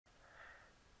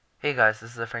Hey guys, this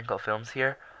is the Franco Films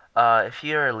here. If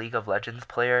you're a League of Legends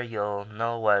player, you'll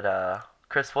know what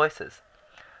CurseVoice is.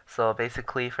 So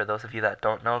basically, for those of you that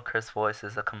don't know, CurseVoice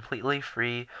is a completely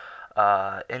free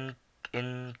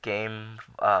in-game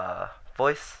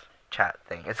voice chat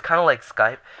thing. It's kind of like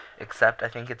Skype, except I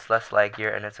think it's less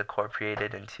laggier and it's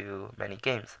incorporated into many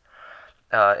games.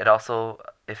 It also,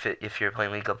 if you're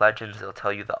playing League of Legends, it'll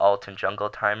tell you the alt and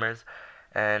jungle timers,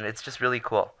 and it's just really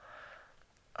cool.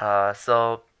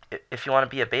 So if you want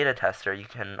to be a beta tester, you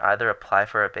can either apply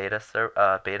for a beta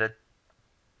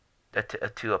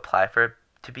to apply for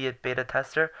to be a beta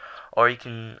tester, or you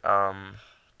can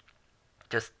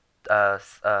just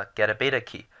get a beta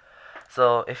key.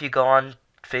 So if you go on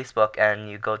Facebook and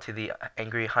you go to the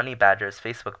Angry Honey Badgers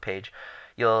Facebook page,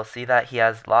 you'll see that he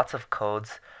has lots of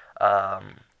codes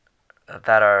um,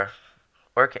 that are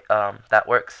that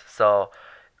works. So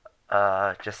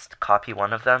just copy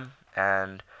one of them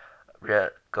and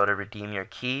go to redeem your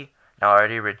key. Now I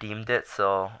already redeemed it,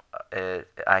 so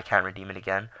I can't redeem it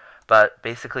again. But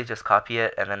basically just copy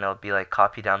it and then it'll be like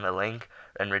copy down the link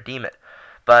and redeem it.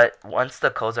 But once the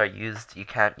codes are used, you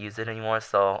can't use it anymore,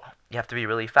 so you have to be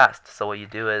really fast. So what you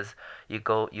do is you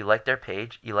like their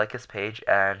page, you like his page,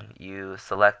 and you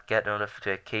select get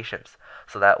notifications,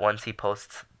 so that once he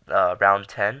posts round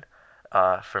 10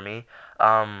 for me,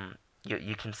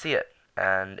 you can see it,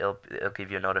 and it'll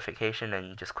give you a notification, and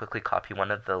you just quickly copy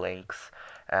one of the links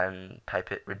and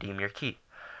type it, redeem your key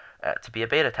to be a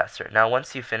beta tester. Now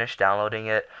once you finish downloading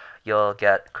it, you'll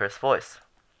get CurseVoice.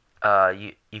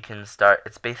 You can start.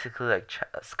 It's basically like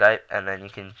Skype, and then you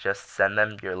can just send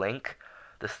them your link,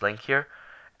 this link here,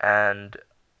 and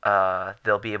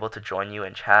they'll be able to join you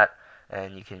in chat,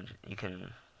 and you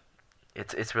can.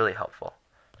 It's really helpful.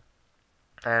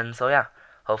 And so yeah,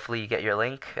 hopefully you get your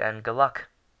link, and good luck.